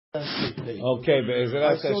Okay,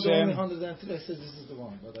 Be'ezrat Hashem.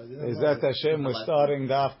 Be'ezrat Hashem, we're starting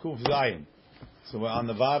Daf Kuf Zayin. So we're on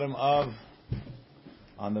the bottom of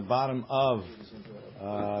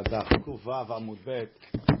Daf Kuf Vav Amud Bet.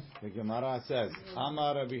 The Gemara says,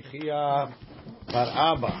 Amar Rabbi Chia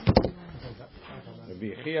Bar Abba. Rabbi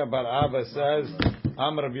Chia Bar Abba says,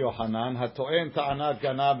 Amar Rabbi Yohanan, Hatoen Ta'anat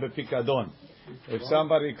Ganav Bepikadon. If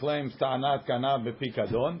somebody claims Ta'anat Ganav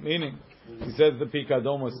Bepikadon, meaning he says the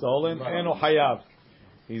pikadon was stolen, eno hayav.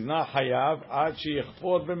 He's not hayav, ad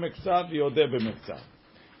sheyichfor b'miktzat v'yodeh b'miktzat.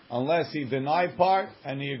 Unless he denied part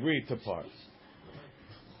and he agreed to part.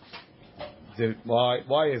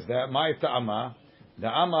 Why is that? My ta'ama, the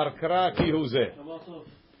amar kra ki hu zeh.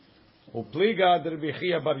 Upliga Rabbi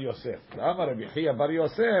Chia bar Yosef. The amar Rabbi Chia bar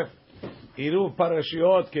Yosef, iruv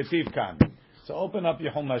parashiot ketiv kan. So open up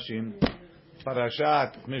your Humashim,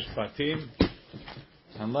 Parashat Mishpatim.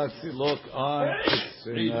 And let's look on, it's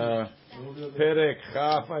in Perek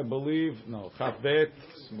Chaf, I believe. No, Chaf Bet.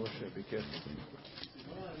 Moshe, be careful.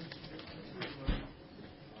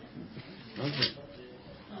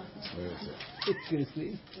 Where is it?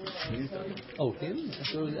 Seriously? Oh, him? I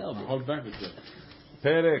thought it was Albert. Hold back with it.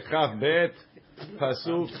 Perek Chaf Bet,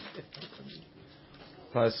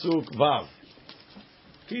 Pasuk Vav.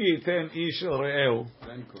 Ki yiten ish el re'eu.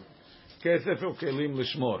 כסף וכלים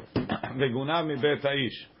לשמור, וגונב מבית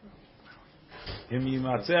האיש. אם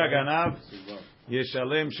יימצא הגנב,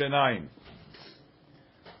 ישלם שניים.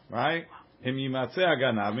 Right? אם יימצא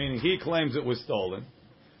הגנב, meaning he claims it was stolen.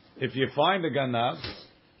 If you find the ganav,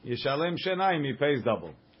 ישלם שניים, he pays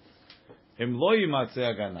double. אם לא יימצא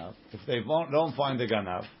הגנב, if they don't find the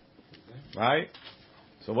ganav, right?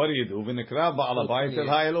 So what do? ונקרא בעל הבית אל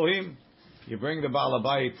האלוהים. You bring the בעל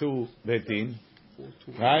הבית to בית דין,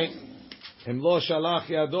 right? He has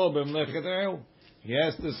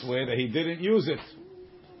to swear that he didn't use it.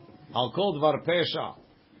 Al kol dvar pesha,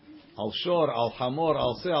 al shor, al hamor,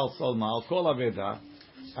 al se, al solma, al kol aveda,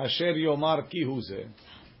 asher yomar ki hu ze.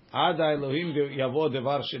 Ad Elohim yavo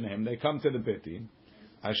devar shenem. They come to the betin.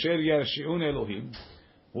 Asher yarshiun Elohim.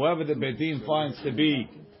 Whoever the betin finds to be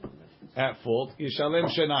at fault, yishalem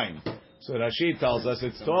shenaim. So Rashi tells us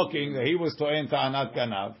it's talking that he was to'en ta'anat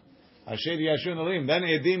ganav. Asher yarshiun Elohim. Then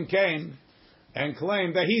Edim came and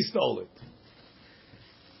claimed that he stole it.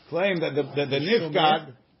 Claimed that the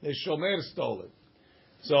Nifgad, the Shomer, stole it.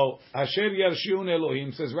 So, Asher Yarshiun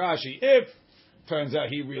Elohim, says Rashi, if turns out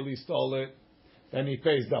he really stole it, then he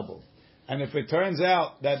pays double. And if it turns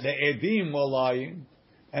out that the Edim were lying,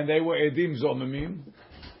 and they were Edim Zomimim,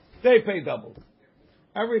 they pay double.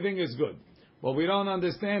 Everything is good. What we don't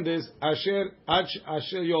understand is, Asher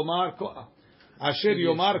Yomar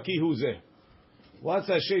Ki Hu Zeh. What's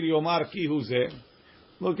Asher Yomar Ki Hu Zeh?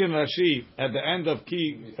 Look in Rashi at the end of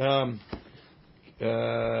Ki.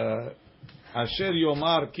 Asher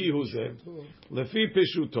Yomar Ki Hu Zeh. Lefi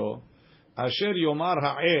Peshuto. Asher Yomar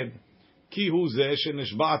Ha'ed Ki Hu Zeh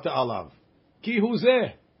Shenishba'ta Alav. Ki Hu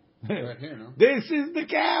Zeh. This is the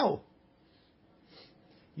cow.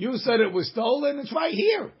 You said it was stolen. It's right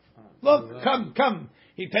here. Look, come.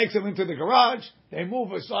 He takes him into the garage. They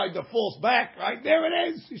move aside the false back. Right there it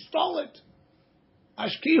is. He stole it.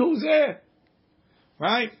 Ashkihu zeh.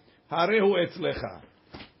 Right? Harehu etzlecha.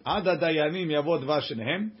 Ad hadayanim yavod dvar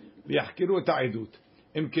shenehem v'yachkiru et ha'edut.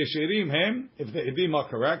 Im kesherim hem, if the edim are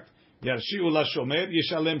correct, yarshiu lashomer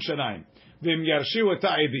yishalem shenayim. V'im yarshiu et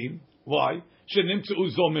ha'edim, why? Shenimtzeu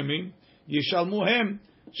zomimim yishalmu hem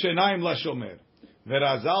shenayim lashomer.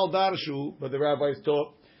 V'razal darshu, but the rabbis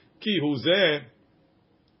taught, ki hu zeh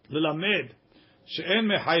lelamed she'en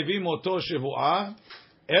mechayvim oto shevu'ah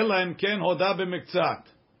אלא אם כן הודה במקצת.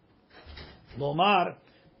 לומר,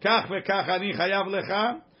 כך וכך אני חייב לך,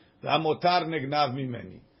 והמותר נגנב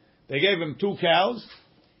ממני. They gave him 2 cows.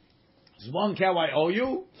 There's 1 cow I owe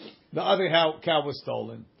you, the other cow was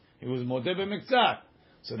stolen. He was modeh b'miktzat.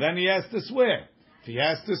 So then he has to swear. If he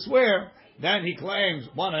has to swear, then he claims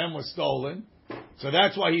one of them was stolen. So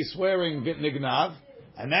that's why he's swearing nignav.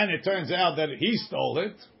 And then it turns out that he stole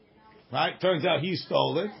it. Right? Turns out he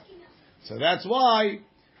stole it. So that's why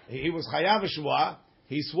he was chayav shua.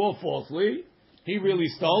 He swore falsely. He really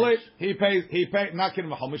stole it. He pays not kin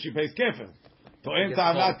v'chomish. He pays kefil. To'en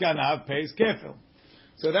ta'anat ganav pays kefil.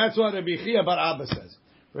 So that's what Rabbi Chia bar Abba says.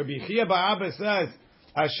 Rabbi Chia bar Abba says,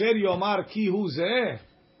 Asher yomar ki hu zeh.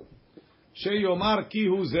 Asher yomar ki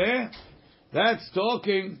hu zeh. That's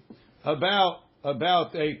talking about a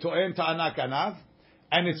to'en ta'anat ganav.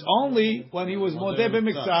 And it's only when he was modeh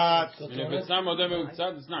b'miktzat. If it's not modeh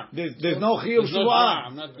b'miktzat, it's not. There's no chiyuv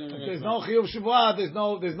shuvah. There's no chiyuv shuvah.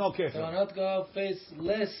 There's no kefir. So not go face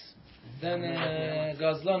less then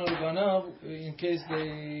Gazlan or Ganav, in case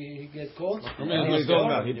they get caught.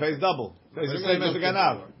 He pays double. It's the same as the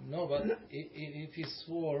Ganav. No, but if he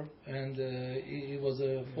swore and it was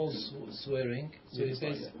a false swearing, so he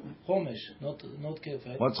pays Chomesh, not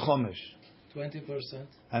Kefet. What's Chomesh? 20%.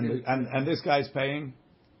 And this guy's paying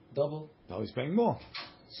double. No, he's paying more.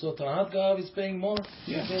 So Tanat Gav is paying more.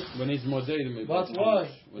 Yeah. When he's modeh, But why?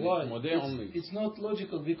 Why? Only. It's not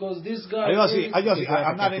logical because this guy.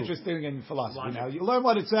 I'm not interested in philosophy now. You learn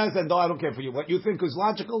what it says, and I don't care for you. What you think is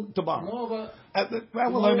logical tomorrow. No, but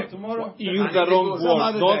we'll learn it tomorrow. You use the wrong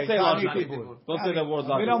word. Don't say logical. Don't say the word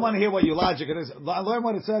logical. We don't want to hear what your logic is. Learn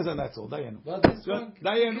what it says, and that's all. Dayenu. But this one took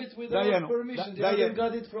it without permission. They haven't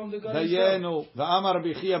got it from the guy. Dayenu. V'amar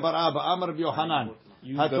b'chia bar Abba. Amar b'Yohanan.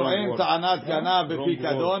 הטוען טענת גנב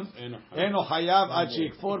בפיקדון אינו חייב עד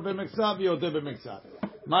שיקפור במקצת ויודה במקצת.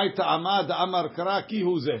 מהי טעמה דאמר קרא כי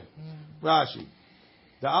הוא זה? רש"י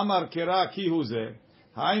דאמר קרא כי הוא זה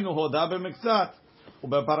היינו הודה במקצת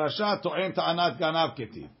ובפרשה טוען טענת גנב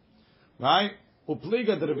כתיב. Right?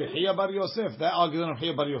 ופליגה דרבי חייא בר יוסף. That argues on Rabbi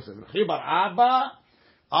Chiya bar Yosef. Rabbi Chiya bar Abba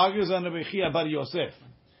argues on Rabbi Chiya bar Yosef.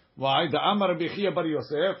 Why? דאמר רבי חייא בר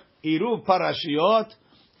יוסף עירוב פרשיות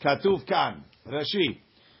כתוב כאן. Rashi,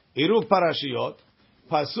 Iruv Parashiyot,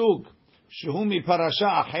 Pasuk, Shehu mi Parasha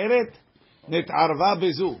Acheret, Nit'arva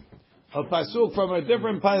Bezu. A Pasuk from a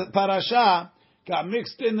different Parasha got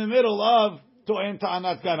mixed in the middle of To'en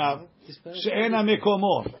Ta'anat Ganav. She'ena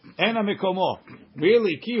Mekomo. Ena Mekomo.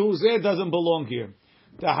 Really, Ki Hu Zeh doesn't belong here.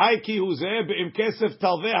 Tahai Ki Hu Zeh Be'im Kesef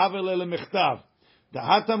Talveh Havel Mechtav.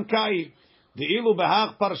 Dahatam Kai. De'ilu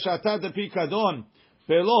Behach Parshata De Pikadon.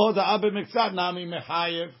 Pelo Hoda'a B'Mektzat Nami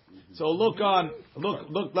Mechayev. So look,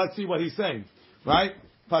 let's see what he's saying. Right?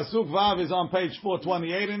 Pasuk Vav is on page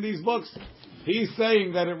 428 in these books. He's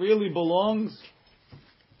saying that it really belongs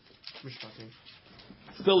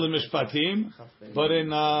still in Mishpatim, but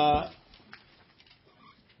in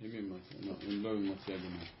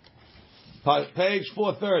page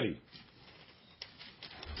 430.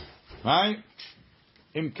 Right?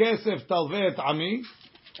 Im kesef talvet ami,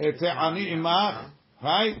 et ani imach.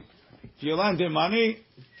 Right? If you lend him money,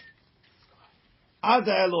 עד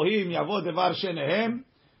האלוהים יבוא דבר שניהם,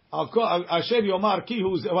 אשר יאמר כי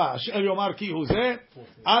הוא זה,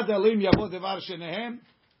 עד האלוהים יבוא דבר שניהם.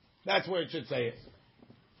 That's where it should say it.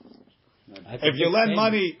 If you lend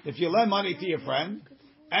money to your friend,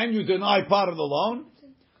 and you deny part of the loan,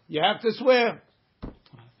 you have to swear.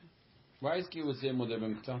 Why is ki hu zeh modeh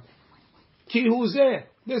b'mektzat? Ki hu zeh,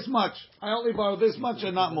 this much. I only borrow this much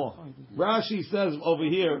and not more. Rashi says over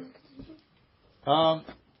here,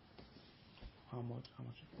 How much?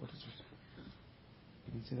 What is it?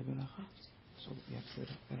 You didn't say the beracha? So you have to say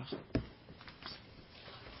the beracha.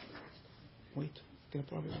 Wait. Get a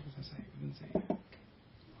problem. What was I saying? You didn't say it.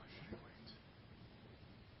 Why should I wait?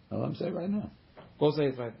 Well, I'm saying right now. Go say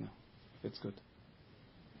it right now. It's good.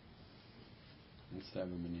 Let's have a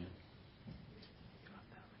minyan.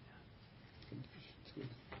 It's good.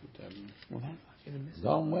 Good to have a minyan. Well, I didn't miss it.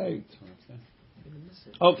 Don't wait. I didn't miss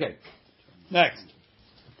it. Okay. Next.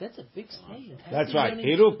 That's a big statement. That's right.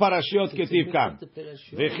 Hiru parashiot ketiv kam.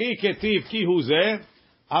 V'chi ketiv ki hu zeh.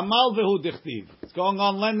 Amal vehu dichtiv. It's going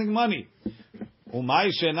on lending money. Umay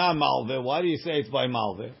shena malve. Why do you say it's by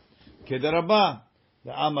malve? Kedarabah.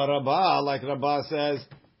 The Amar Rabbah, like Rabbah says,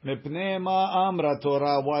 Mepnei ma amra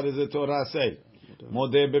Torah. What does the Torah say?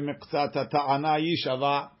 Modeh b'mektzat ta'ana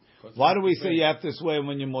yishava. Why do we say you have to swear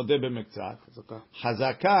when you modeh b'mektzat?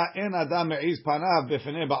 Hazaka en adam me'iz panav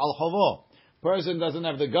b'fnei ba'al chovo. Person doesn't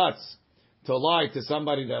have the guts to lie to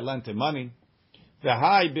somebody that lent him money.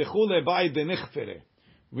 V'hai b'chule bai denichfere.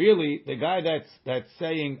 Really, the guy that's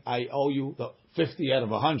saying I owe you 50 out of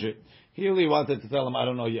 100, he really wanted to tell him I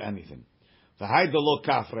don't owe you anything. V'hai delo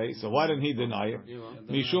kafre. So why didn't he deny it?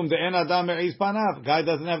 Mishum de'en adam me'iz panav. Guy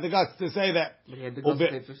doesn't have the guts to say that. But he had the guts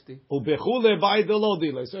to say 50. Ubechule bai delo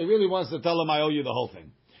dile. So he really wants to tell him I owe you the whole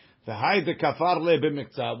thing. V'hai de kafar le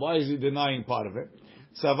b'miktzah. Why is he denying part of it?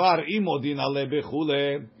 Savar imodin ale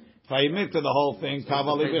bechule. If I admit to the whole thing,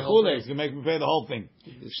 kavale bechule. He's going to make me pay the whole thing.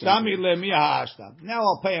 Shtami le mi ha'ashtam. Now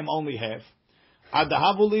I'll pay him only half.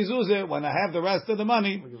 Adahavu lizuze. When I have the rest of the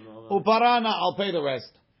money, uparana, I'll pay the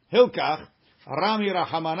rest. Hilkach, rami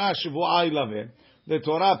rachamana shvu'a ilave. The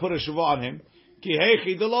Torah put a shvu'a on him. Ki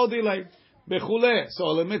hechi delo dilei. Bechule. So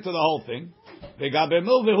I'll admit to the whole thing.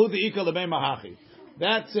 Vegabemil vehu de'ika lebei mahachi.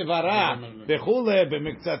 That sevara bechule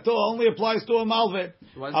b'mikzato only applies to a malve.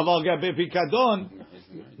 Aval gabe pikadon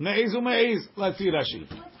meiz umeiz. Let's see Rashi.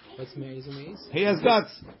 What's meiz umeiz? He has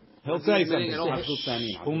guts. He'll say something.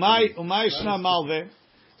 Umay shna malve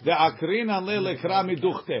the akrina le lekra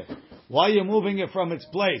miduchte. Why are you moving it from its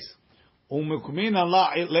place? Umukmin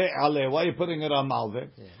Allah ale. Why are you putting it on malveh?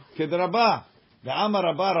 Kedraba. The Amar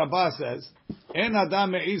Rabba says, En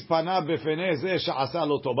adam me'iz pana befenei zeh she'asa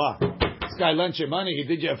lo toba. This guy lent you money, he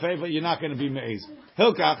did you a favor, you're not going to be me'iz.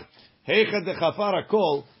 Hilkach, heicha de chafar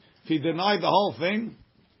kol. If he denied the whole thing,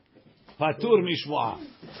 patur mishmu'ah.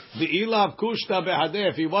 The ilav kushta behadeh.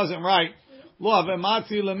 If he wasn't right, lo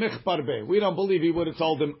avematzi lemichpar be. We don't believe he would have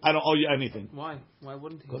told him, I don't owe you anything. Why? Why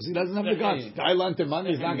wouldn't he? Because he doesn't have the guts. The guy lent him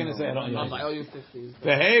money, he's not going to say, I don't owe you I owe anything. you 50.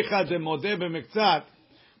 Veheicha de modeh b'miktzat.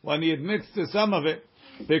 When he admits to some of it,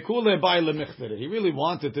 bekule bay lemichtere. He really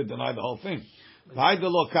wanted to deny the whole thing. V'ayde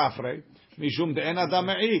lo kafre, mishum de en adam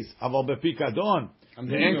me'iz. Aval bepikadon,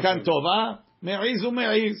 de en kan tova, me'iz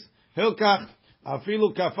u'me'iz. Hilkach,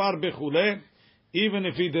 afilu kafar bechule, even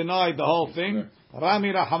if he denied the whole thing,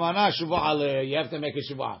 rami rahamana shuvah aleh. You have to make a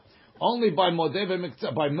shuvah. Only by modeh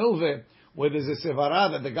b'miktzat, by milveh, where there's a sevara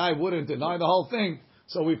that the guy wouldn't deny the whole thing,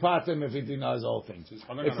 so we part him if he denies the whole thing.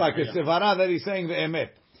 It's like a sevara that he's saying the emet.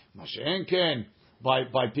 Mashen ken by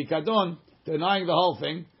pikadon, denying the whole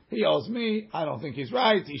thing. He owes me. I don't think he's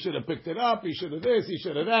right. He should have picked it up. He should have this. He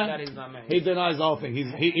should have that. That is not me'ez. He denies the whole thing.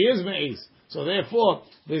 He is me'ez. So therefore,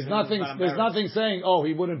 there's nothing saying, oh,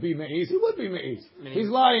 he wouldn't be me'ez. He would be me'ez. He's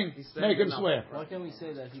lying. Make him swear. Why can't we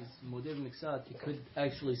say that he's modeh miksat? He could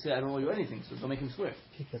actually say, I don't owe you anything, so don't make him swear.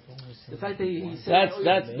 The fact that he said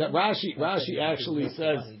that Rashi actually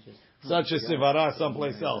says such a sivara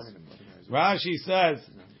someplace else. Rashi says,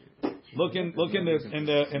 look in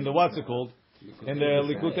the what's it called? In the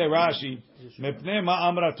Likutei Rashi, Mepnei ma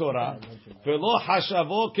amra Torah, velo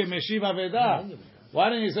hashavo kemeshiv aveda. Why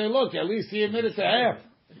didn't you say, look, at least he admitted to half,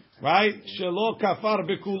 right? Shelo kafar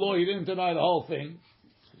bekulo, he didn't deny the whole thing,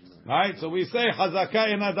 right? So we say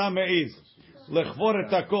Chazaka en adam meiz lechvor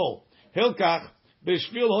et hakol hilkach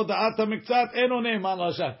b'shvil hodaat hamiktzat eno neiman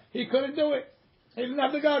l'Hashem. He couldn't do it. He didn't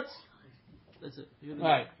have the guts. that's it.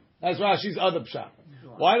 Right. That's Rashi's other pshat.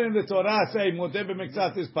 Why didn't the Torah say modeh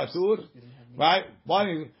b'miktzat is patur? Right? Why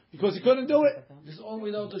didn't? Because he couldn't do it. This is all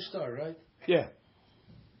without the shtar, right? Yeah,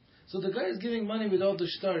 So the guy is giving money without the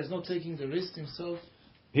shtar. He's not taking the risk himself.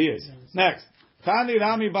 he is. Next, Tani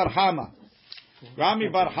Rami Bar Hama. Rami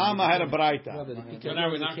Bar Hama had a braita. Brother, the So now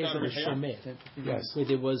we case knocked of out a Rabbi Shimon. shomer, Yes. where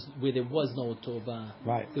there was no tova.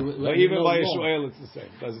 Right. There was- But even no by law. Yisrael, it's the same.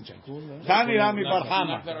 Doesn't change. Tani Rami Bar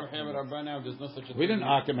Hama. There's no such a thing. We didn't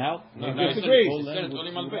knock him out. No, He no, he disagrees. said it's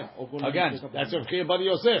only malbeh. Again, that's Rav Chia Bar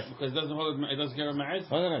Yosef. Because it doesn't hold it doesn't give a ma'ez.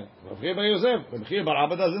 Rav Chia Bar Yosef. Rav Chia Bar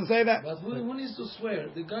Abba doesn't say that. But who needs to swear?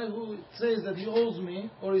 The guy who says that he owes me,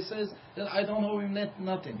 or he says that I don't owe him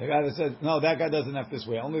nothing. The guy that says, no, that guy doesn't have to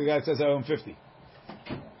swear. Only the guy that says I owe him 50.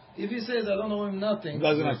 If he says I don't owe him nothing, He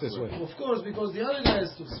doesn't have to swear. of course, because the other guy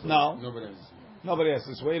has to swear. No, Nobody has. nobody has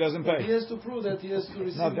to swear. He doesn't He pay. has to prove that he has to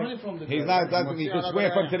receive Nothing. money from the He's guy. not. He could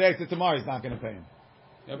swear from today to tomorrow. He's not going to pay him.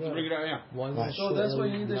 You have to bring it out, yeah. Why Right. was So that's why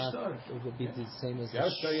you need a not- shtar. It would be the same as Yeah,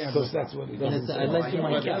 so yeah. Because that's what he Then does. it's, I'd like to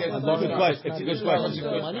my It's a cap. good question. It's a good question.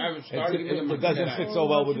 It doesn't fit so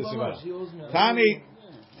well with the Sivara.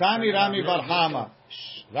 Tani Rami Bar Hama.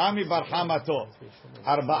 Rami Bar Hama to.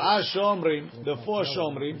 Arba'a shomrim, the 4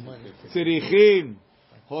 shomrim, tzirichim,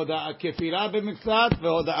 hoda'a kefira b'miktzat,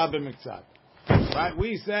 vehoda'a b'miktzat. Right?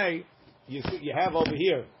 We say, you have over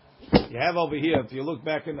here, if you look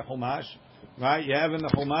back in the Chumash, right? You have in the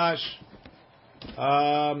Chumash,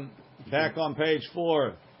 back on page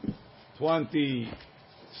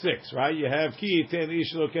 426, right? You have ki yiten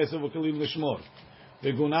ish lo kesef v'kalim l'shmor,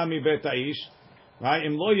 v'gunami bet ha'ish, right?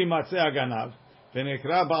 Im lo yimatzeh aganav,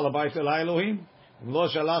 v'nekra ba'al habayit el ha'elohim, im lo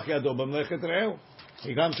shalach yado b'mlechet re'eu.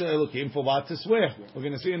 He comes to Elohim for what? To swear. We're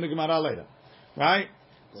going to see in the Gemara later. Right?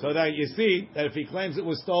 So that you see that if he claims it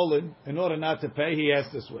was stolen, in order not to pay, he has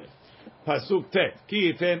to swear. Pasuk tet.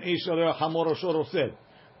 Ki yiten ish oreh hamor o shor osel.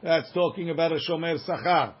 That's talking about a shomer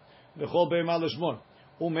sachar. V'chol be'ema l'shmor.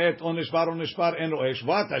 Umet o nishbar en ro'esh.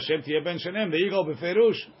 What? Hashem tiyeh ben shenem. There you go,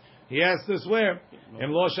 beferush. He has to swear.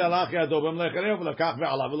 Im lo shalach yado b'mlechet re'eu v'lakach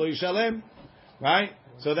ve'alav v'lo yishalem. Right?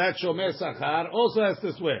 So that shomer sachar also has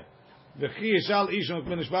to swear. V'chi yishal ishon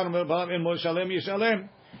k'menishbar b'alav imo yishalem yishalem.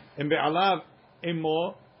 Im be'alav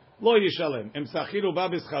imo lo yishalem. Im sachiru ba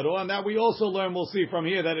b'scharo. And that we also learn, we'll see from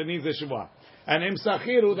here, that it needs a shuvah. And im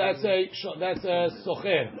sachiru, that's a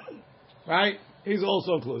socher. Right? He's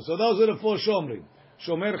also included. So those are the 4 shomrim.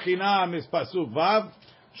 Shomer chinam is pasuk vav.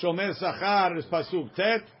 Shomer sachar is pasuk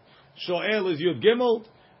tet. Shoel is yud gimel.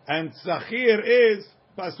 And sachir is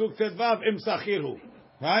pasuk tet vav im sachiru.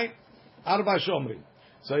 Right? Arba shomrim.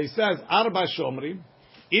 So he says arba shomrim.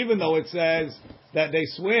 Even though it says that they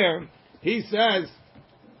swear, he says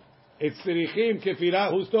it's tzirichim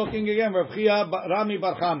kefira. Who's talking again? Rav Chia Rami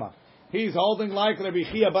Bar Chama. He's holding like Rabbi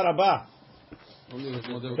Chia Bar Abba.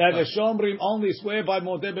 That the Shomrim only swear by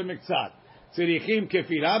modeh b'miktzat. Tzirichim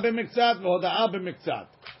kefira b'miktzat v'hoda'a b'miktzat.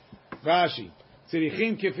 Rashi.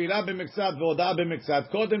 Tzirichim kefira b'miktzat v'hoda'a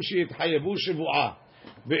b'miktzat. Kodem she'yitchayevu shevu'ah.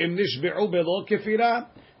 Ve'im nishbe'u belo kefira.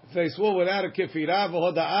 If they swore without a kefira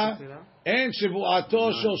v'hoda'a, en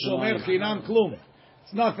shevu'ato shel shomer chinam klum.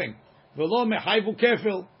 It's nothing. V'lo mechayvu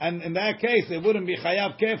kefil. And in that case, they wouldn't be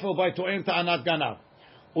chayav kefil by to'en ta'anat ganav.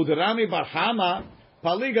 Udrami bar Hama,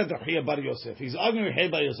 paliga d'Rabbi bar Yosef. He's arguing with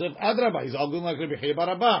Rabbi bar Yosef. Adraba, he's arguing like Rabbi bar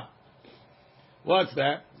Abba. What's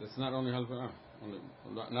that? That's not only halva.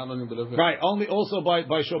 Not only believe. Right, only also by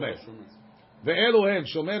shomer. Ve'elu hem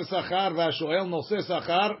shomer sachar ve'ashoel noseh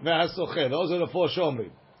sachar ve'hasocher. Those are the four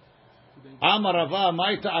shomrim. Amar Rava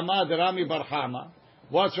ma'ita amad Rami bar Hama.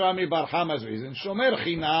 What's Rami bar Hama's reason? Shomer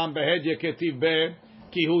chinam behed yeketiv be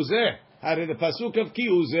ki hu zeh. How did the pasuk of ki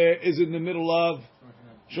hu zeh is in the middle of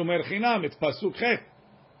Shomer Chinam, it's pasuk chet.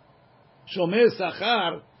 Shomer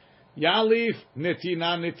Sachar, Yalif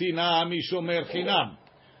Netina mi Shomer Chinam.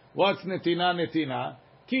 What's Netina?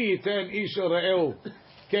 Ki iten ish re'eu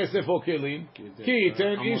kesef o kelim. Ki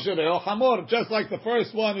iten ish re'eu hamor. Just like the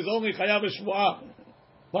first one is only chayav shvuah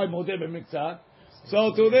by modeh b'miktzat.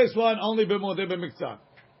 So to this one only b'modeh b'miktzat.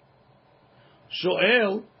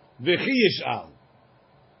 Shoel v'chi yish'al.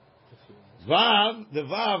 Vav, the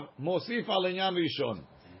Vav, Mosif al inyan rishon.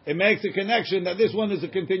 It makes a connection that this one is a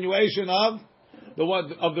continuation of the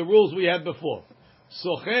one of the rules we had before.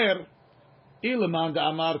 Socher, Ilaman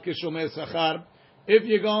Amar Kishomer Sachar. If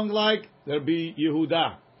you're going like there'll be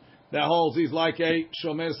Yehuda that holds he's like a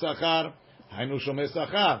Shomer Sachar. Hainu Shomer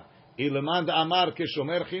Sachar. Ilaman Amar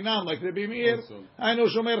Kishomer Chinam like Rabbi Meir. Hainu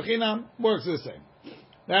Shomer Chinam works the same.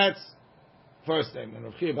 That's first statement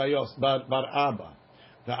of Chia bar Abba.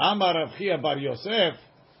 The Amar of Chia bar Yosef.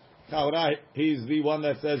 He's the one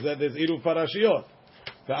that says that there's Iru Parashiot.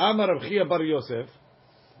 The Amar of Chia bar Yosef.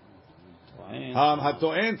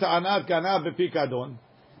 Hatoen ta'anat ganav b'pikadon.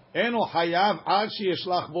 Eno hayav ad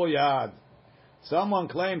sheyeshlach bo yad. Someone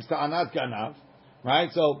claims ta'anat ganav. Right?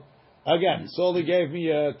 So, again, Soli gave me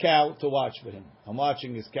a cow to watch for him. I'm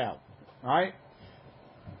watching his cow. Right?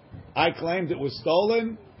 I claimed it was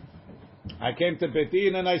stolen. I came to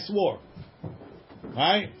Betin and I swore.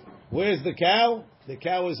 Right? Where's the cow? The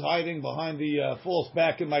cow is hiding behind the false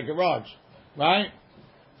back in my garage, right?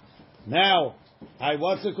 Now,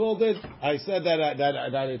 what's it called? I said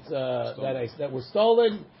that was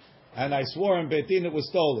stolen, and I swore in Betin it was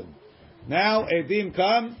stolen. Now Edim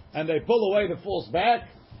come and they pull away the false back,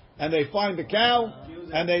 and they find the cow,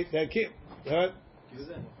 and they keep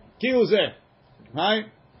kiuzeh, right?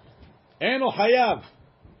 Eno hayav.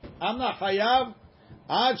 I'm not hayav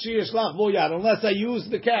ad sheyeshlach bo yad unless I use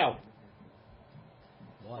the cow.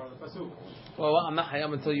 Well, I'm not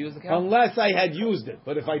hayam until you use the cow. Unless I had used it,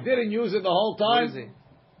 but if I didn't use it the whole time,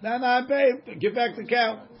 then I pay. Give back the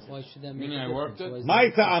cow. Why should that mean I worked it? My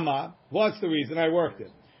ta'ama. What's the reason I worked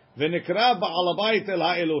it? V'nikra ba'al habayit el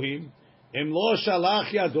ha'elohim im lo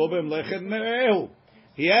shalach yado b'mlechet me'ehu.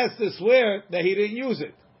 He has to swear that he didn't use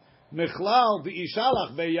it. Mechlal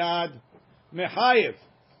v'ishalach beyad mechayev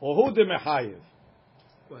or who de mechayev,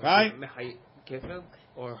 right? Kefil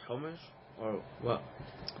or chomesh. Or what?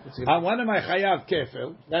 When am I chayav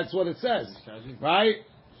kefil? That's what it says, right?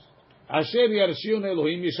 Asher yarshiyun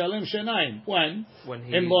Elohim yishalem shenayim. When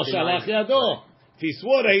in lo shalach yado. If he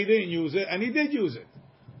swore that he didn't use it, and he did use it,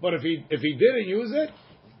 but if he didn't use it,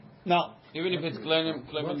 no. Even if it's claiming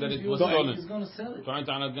that it was stolen, he's going to sell it.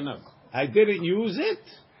 I didn't use it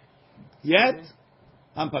yet.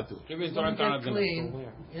 I'm patur. He's going to get clean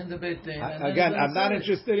in the Beit Din. Again, I'm not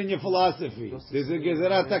interested in your philosophy. There's a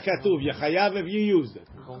gezerat hakatuv. You chayav if you used it.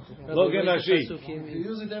 Look at Rashi. If you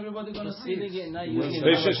use it, everybody's going to see it.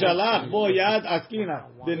 V'sheshalach bo yad askina.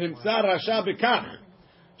 V'nimtza rasha b'kach.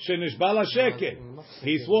 Shenishba l'sheker.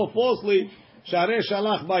 He swore falsely. Sharei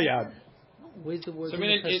shalach bayad. So I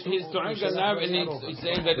mean, he's trying to have, and he's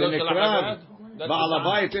saying that lo shalach bayad. Ba'al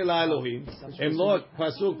habayit el ha'elohim. Em lo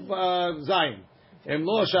pasuk zayin. Em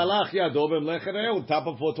lo shalach yado b'mlechet me'ehu. Top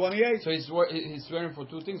of 428. So he's swearing for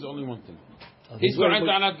two things, only one thing. He's swearing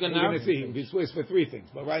ta'anat ganav. We're going to see. He swears for three things,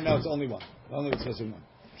 but right now it's only one. Only it's just one.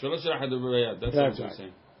 Shalosh shalach yado b'bayad. That's what he's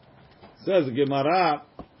saying. Says the Gemara.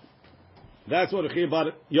 That's what Chi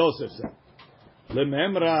bar Yosef said.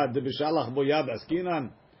 Lememra de b'shalach bo yad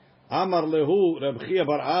askinan. Amar lehu Reb Chia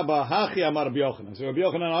bar Abba hachi amar Reb Yochanan. So Reb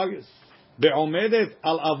Yochanan argues. Be'omedet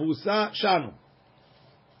al avusa shanu.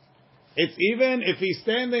 It's even if he's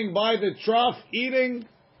standing by the trough eating,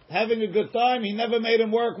 having a good time, he never made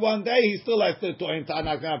him work one day, he still has to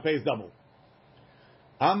ta'anat pays double.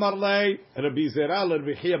 Amar le Rabbi Zera le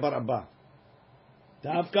Rabbi Chia bar Abba.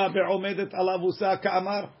 Davka be'omedet alavusa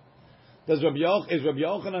ka'amar. Is Rabbi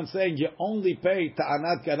Yochanan saying you only pay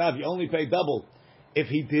ta'anat ganav, you only pay double if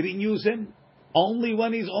he didn't use him? Only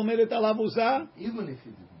when he's omedet alavusa? Even if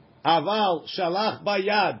he didn't. Aval shalach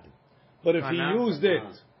bayad. But if he used it,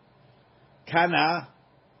 kana,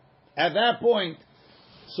 at that point,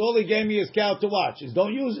 Soli gave me his cow to watch. Is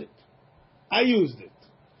don't use it. I used it.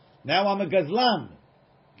 Now I'm a gazlan.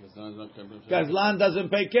 Gazlan doesn't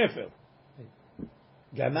pay kefil.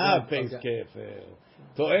 Ganav pays kefil.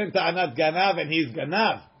 To'en ta'anat ganav and he's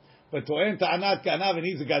ganav. But to'en ta'anat ganav and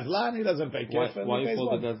he's a gazlan, he doesn't pay kefil. Why you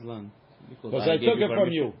call the gazlan? Because I took it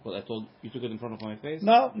from you. But I told you took it in front of my face?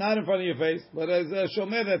 No, not in front of your face. But as a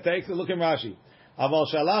shomer that takes it, look in Rashi. אבל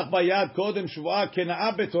שלח ביד קודם שבועה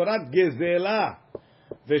כנאה בתורת גזלה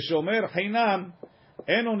ושומר חינם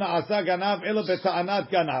אינו נעשה גנב אלא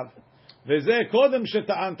בטענת גנב וזה קודם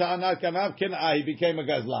שטען טענת גנב כנאה, he became a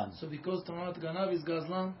gazlan. So because Tanat Ganav is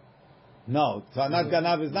Gazlan? No, טענת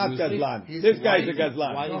גנב is not gazlan. This guy is a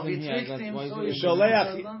gazlan. Why No, he isn't he tricked a him, Why so is he- he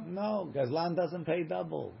Sholeach, no, gazlan doesn't pay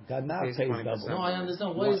double. Ganav Pays pays 20%. double. No, I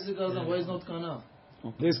understand. Why is it Gazlan? Why is not Ganav?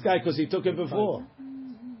 This guy, because he took it before.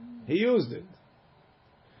 He used it.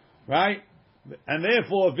 Right? And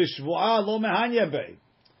therefore, v'shvuah lo mehanya bei.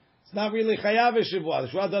 It's not really chayav v'shvuah. The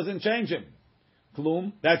shvuah doesn't change him.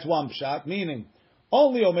 Klum, that's one pshat, meaning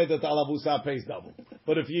only omedet alavusa pays double.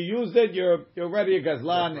 But if you used it, you're already a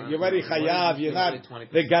gazlan, you're already chayav, you're not,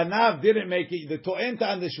 the ganav didn't make it, the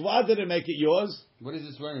to'enta and the shvuah didn't make it yours. What is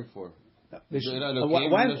this swearing for? When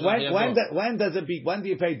does it be? When do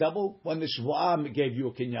you pay double? When the shvuah gave you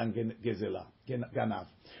a kinyan gezela ganav.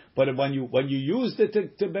 But when you used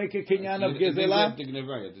it to make a kinyan of gezela,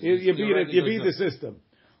 you beat the system.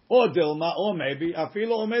 Or dilma, or maybe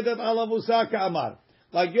afilo omedet alavusa ka'amar.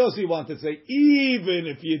 Like Yossi wanted to say, even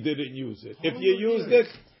if you didn't use it, if you used it.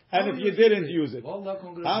 And if you didn't use it,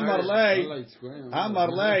 Amar Lei,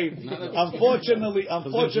 unfortunately,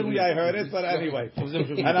 I heard it, but anyway,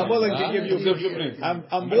 and I'm willing to give you,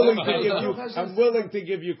 I'm willing to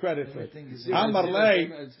give you credit for it.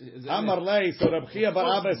 Amar Lei, so Reb Chia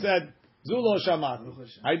bar Abba said, Zulo shamati.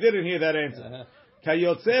 I didn't hear that answer.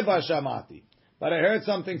 Kayotze ba shamati, but I heard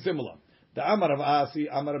something similar. The Amar of Asi,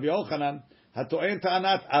 Amar of Yochanan, hatoen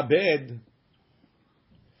ta'anat abed.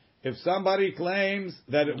 If somebody claims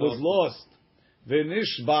that it was lost,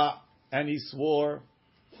 v'nishba, and he swore,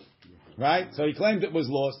 right? So he claimed it was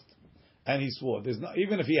lost, and he swore. There's no,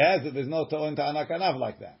 even if he has it, there's no to'en ta'ana kanav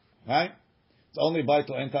like that, right? It's only by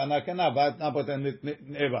to'en ta'ana kanav, not by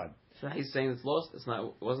evad. So he's saying it's lost. It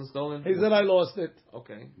wasn't stolen. He said I lost it.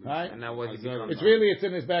 Okay. Right. And now what he become? It's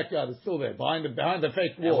in his backyard. It's still there, behind the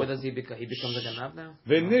fake wall. And what does he become? He becomes a ganav now.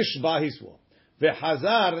 V'nishba, he swore.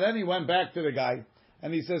 V'hazar, then he went back to the guy.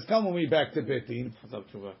 And he says, come with me back to Betin.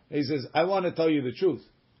 He says, I want to tell you the truth.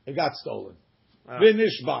 It got stolen.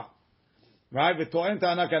 V'nishba. Right? V'to'en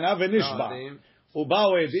ta'anakana v'nishba.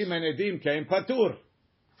 Uba'u edim, and edim came patur.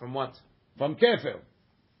 From what? From kefil.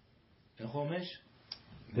 In Chomesh?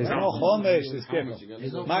 There's no chomesh, there's kefil.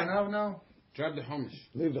 There's no Ganav now? Drive the Chumash.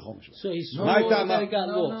 Leave the chomesh. So he swore that it got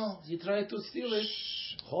lost. No. He tried to steal it.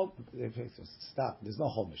 Stop. There's no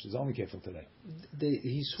chomesh. There's only kefil today.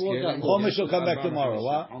 He swore it got lost. Chomesh will come back tomorrow.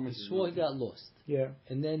 What? He swore it got lost. Yeah.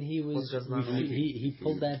 And then he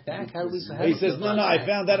pulled that back. How do we? He says, no, I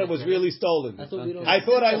found that it was really stolen. I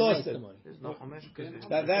thought I lost it. There's no chomesh.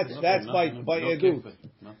 That's by Edu.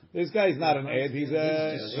 This guy's not an Ed. He's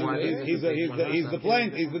the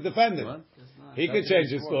plaintiff. He's the defendant. He could change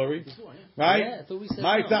his story, right?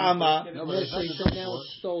 My ta'ama.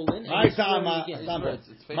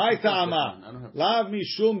 My ta'ama. Lav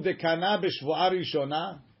mishum dekana b'shvuah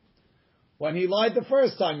rishona. When he lied the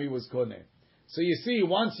first time, he was koneh. So you see,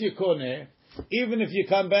 once you koneh, even if you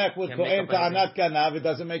come back with kohen ta'anat kanav, it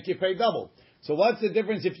doesn't make you pay double. So what's the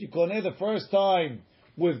difference if you koneh the first time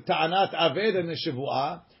with ta'anat aved and the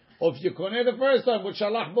shvuah, or if you koneh the first time with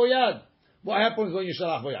shalach boyad? What happens when you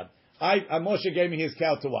shalach boyad? Moshe gave me his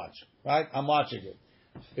cow to watch, right? I'm watching it.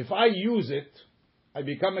 If I use it, I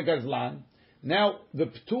become a gazlan. Now, the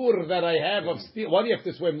ptur that I have of steal, what do you have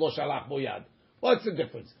to swim lo shalach boyad? What's the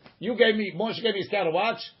difference? Moshe gave me his cow to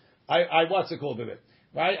watch, I what's it called of it?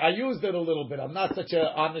 Right? I used it a little bit. I'm not such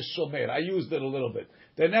a honest shomer. I used it a little bit.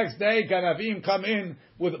 The next day, ganavim come in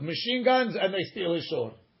with machine guns and they steal his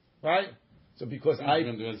shore. Right? So because I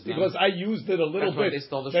used it a little bit. They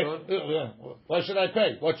stole the shore? Why should I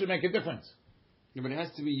pay? What should make a difference? Yeah, but it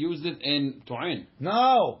has to be used in Tu'ain.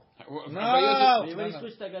 No. Why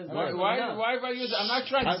if I use it? I'm not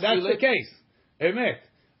trying to steal That's the case. Emet.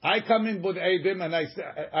 I come in with Eidim and I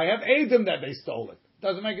have Eidim that they stole it.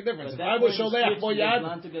 Doesn't make a difference. If But I was Sholech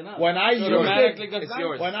Boyad, when I use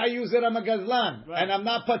it, when I use it, I'm a Gazlan. Right. And I'm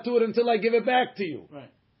not Patur until I give it back to you.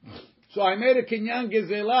 Right. So I made a Kinyan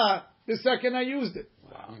Gezelah the second I used it.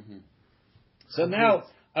 Wow. So now,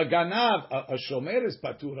 a Ganav, a Shomer is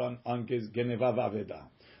Patur on Geneva Vaveda.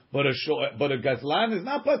 But a Gazlan is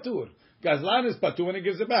not Patur. Gazlan is Patur when he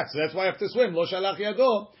gives it back. So that's why I have to swim. Lo Shalach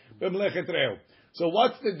Yado, B'mlechet Reu. So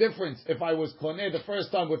what's the difference if I was Koneh the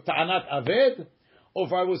first time with Ta'anat Aved, or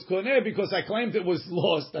if I was Koneh because I claimed it was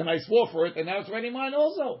lost and I swore for it and now it's already mine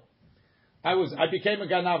also? I became a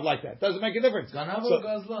Ganav like that. Doesn't make a difference. Ganav or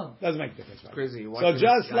Gazlan? Doesn't make a difference. Right? Crazy. So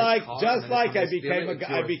just like I became a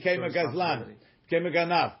Gazlan, became a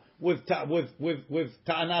Ganav with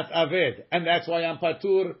Ta'anat Aved, and that's why I'm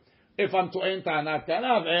Patur if I'm Tu'en Ta'anat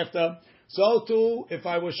Ganav after. So too, if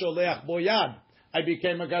I was Sholeach Boyad, I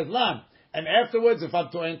became a Gazlan. And afterwards, if I'm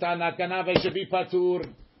Tu'en Ta'anat Ganav, I should be Patur.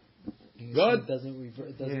 Good? It doesn't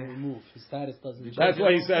remove. His status doesn't. That's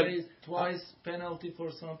why he said twice penalty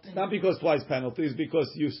for something. Not because twice penalty, it's because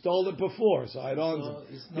you stole it before. So I don't. So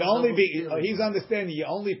you only be. He's understanding. You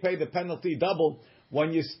only pay the penalty double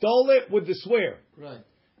when you stole it with the swear. Right.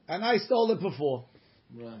 And I stole it before.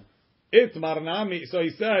 Right. It marnami. So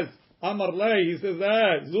he says Amar Lei. He says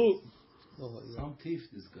Zu. Some thief,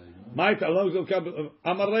 this guy. Maita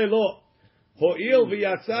Amar Lei lo. Ho'il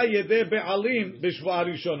v'yatsa yedeh be'alim b'shva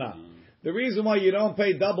rishona. The reason why you don't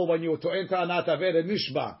pay double when you to enter anat aved and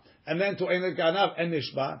nishba, and then to enter ganav and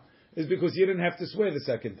nishba, is because you didn't have to swear the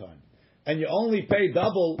second time, and you only pay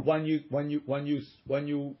double when you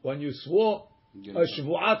swore a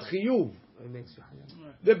shvuat chiyuv.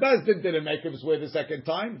 The Bezdin didn't make him swear the second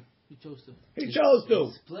time. He chose to. He chose to.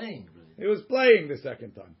 He's playing. Really. He was playing the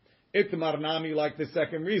second time. Itmar nami, like the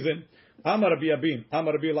second reason. Amar Rabbi Abin,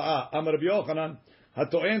 Amar Rabbi La'ah, Amar Rabbi Yochanan,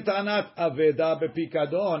 hato'en ta'anat aveda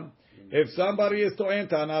bepikadon. If somebody is to'en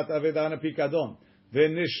ta'anat aveda and pikadon,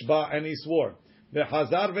 v'nishba, and he swore,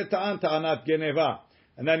 v'chazar v'ta'an ta'anat geneva,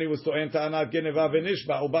 and then he was to'en ta'anat geneva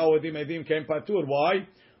v'nishba, uba'u edim came patur. Why?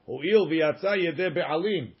 U'il v'yatza yedeh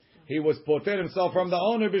be'alim. He was poter himself from the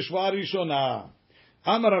owner b'shva rishona.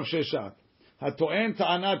 Amar Rav Sheshat, hato'en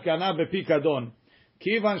ta'anat ganav bepikadon,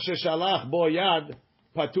 kivan sheshalach bo yad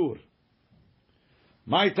patur.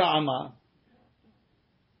 Mai ta'ama,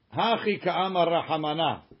 hachi ka'amar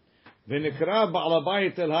rahamana, v'nikra ba'al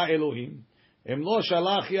bayit el ha'elohim, em lo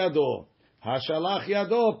shalach yado, ha-shalach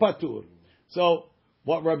yado patur. So,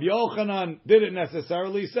 what Rabbi Yochanan didn't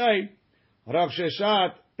necessarily say, Rav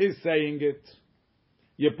Sheshat is saying it.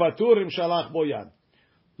 Yepatur im shalach boyad.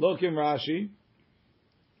 Look in Rashi.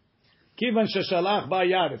 Kivan sheshalach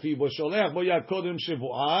bayad. If he was sholech boyad kodem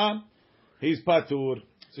shivu'ah, he's patur.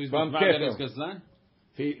 So he's from Nishba that he's Gazlan?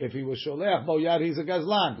 If he was sholech boyad, he's a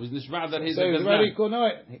gazlan. Was Nishba that he's so a he's Gazlan? very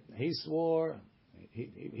kunoy. He swore.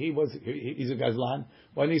 He's a gazlan.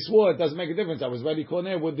 When he swore, it doesn't make a difference. I was very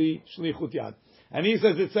koneh with the shlichut yad. And he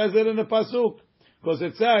says it says it in the pasuk because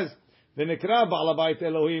it says v'nikra ba'al bayit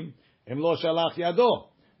Elohim im lo shalach yado,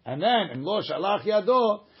 and then im lo shalach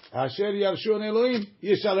yado asher yarshun Elohim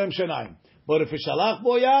yishalem shenayim. But if it's shalach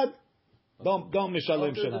boyad, don't mishalem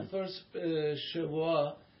After shenayim. the first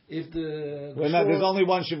shavua, if the There's only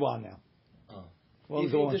one shiva now.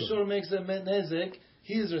 If the shore makes a nezek,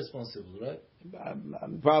 he is responsible, right?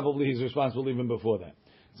 Probably he's responsible even before that.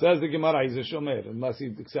 Says the Gemara, he's a shomer, unless he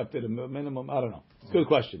accepted a minimum. I don't know. Good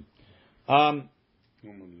question. Amar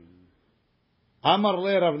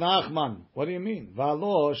le Rav Nachman. What do you mean?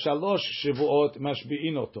 Valo shalosh shivuot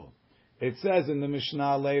mashbi'in oto. It says in the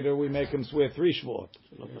Mishnah later we make him swear 3 shivuot.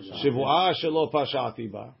 Shivuah shelo pashati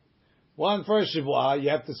ba. One first shivuah, you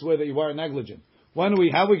have to swear that you weren't negligent. How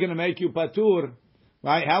are we going to make you patur?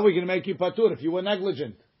 Right? How are we going to make you patur if you were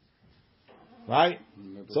negligent? Right?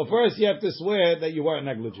 So first you have to swear that you weren't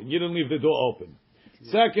negligent. You didn't leave the door open.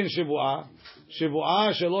 Second shivuah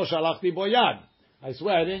shelo shalachti boyad. I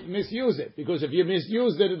swear I didn't misuse it. Because if you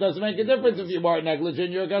misused it, it doesn't make a difference if you weren't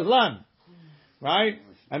negligent, you're a gazlan. Right?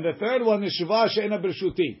 And the third one is shivah she'ena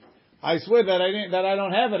b'rshuti. I swear that I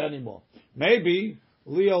don't have it anymore. Maybe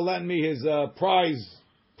Leo lent me his prize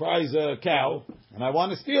cow, and I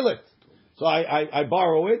want to steal it. So I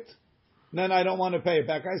borrow it, and then I don't want to pay it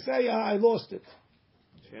back. I say I lost it.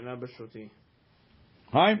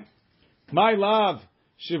 Right? My love,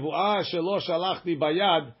 shivuah shelo shalachti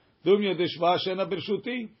bayad, dumya deshva shena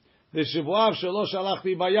b'rshuti. The shivuah shelo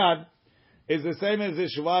shalachti bayad is the same as the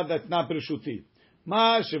shivuah that's not b'rshuti.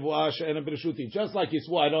 Ma shivuah shena b'rshuti. Just like he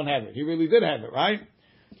swore, I don't have it. He really did have it, right?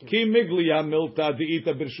 Ki miglia milta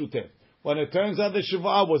diita b'rshuteh. When it turns out the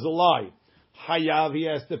shivuah was a lie, hayav, he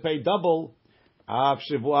has to pay double. Av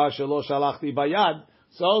shivuah shelo shalachti bayad,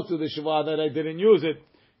 So to the Shuvah that I didn't use it,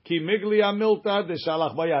 ki migli amilta de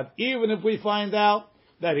shalach bayad. Even if we find out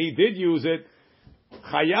that he did use it,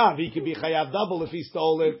 chayav, he could be chayav double if he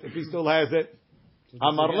stole it, if he still has it.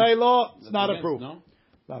 Amar lei lo, it's not a proof.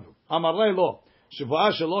 Amar lei lo,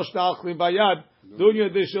 Shuvah shelo shtalchli bayad,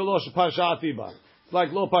 dunya de shelo pashati ba. It's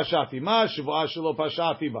like lo pashati ma, Shuvah shelo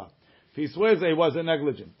pashati ba. If he swears that he wasn't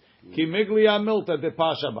negligent, ki migli amilta de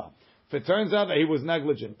pashaba. If it turns out that he was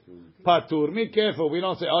negligent, patur mi kefil. We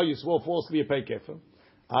don't say, oh, you swore falsely, you pay kefil.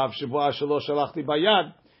 Av shivua shelo shalachti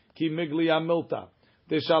bayad ki migli amilta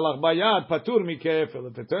de shalach bayad patur mi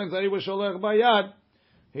kefil. If it turns out he was shalach bayad,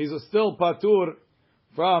 he's still patur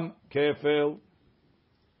from kefil.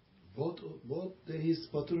 Both he's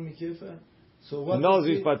patur mi kefil. So what? Knows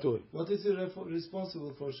he's patur. What is he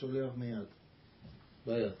responsible for shalach miyad?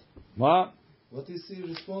 Bayad. What? What is he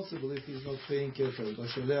responsible if he's not paying kefil?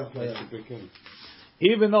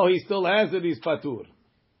 Even though he still has it, he's patur.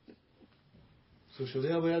 So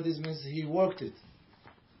shaliach bayad means he worked it.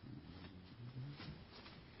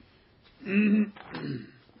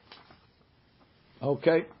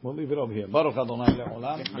 Okay, we'll leave it over here. Baruch Adonai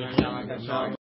le'olam.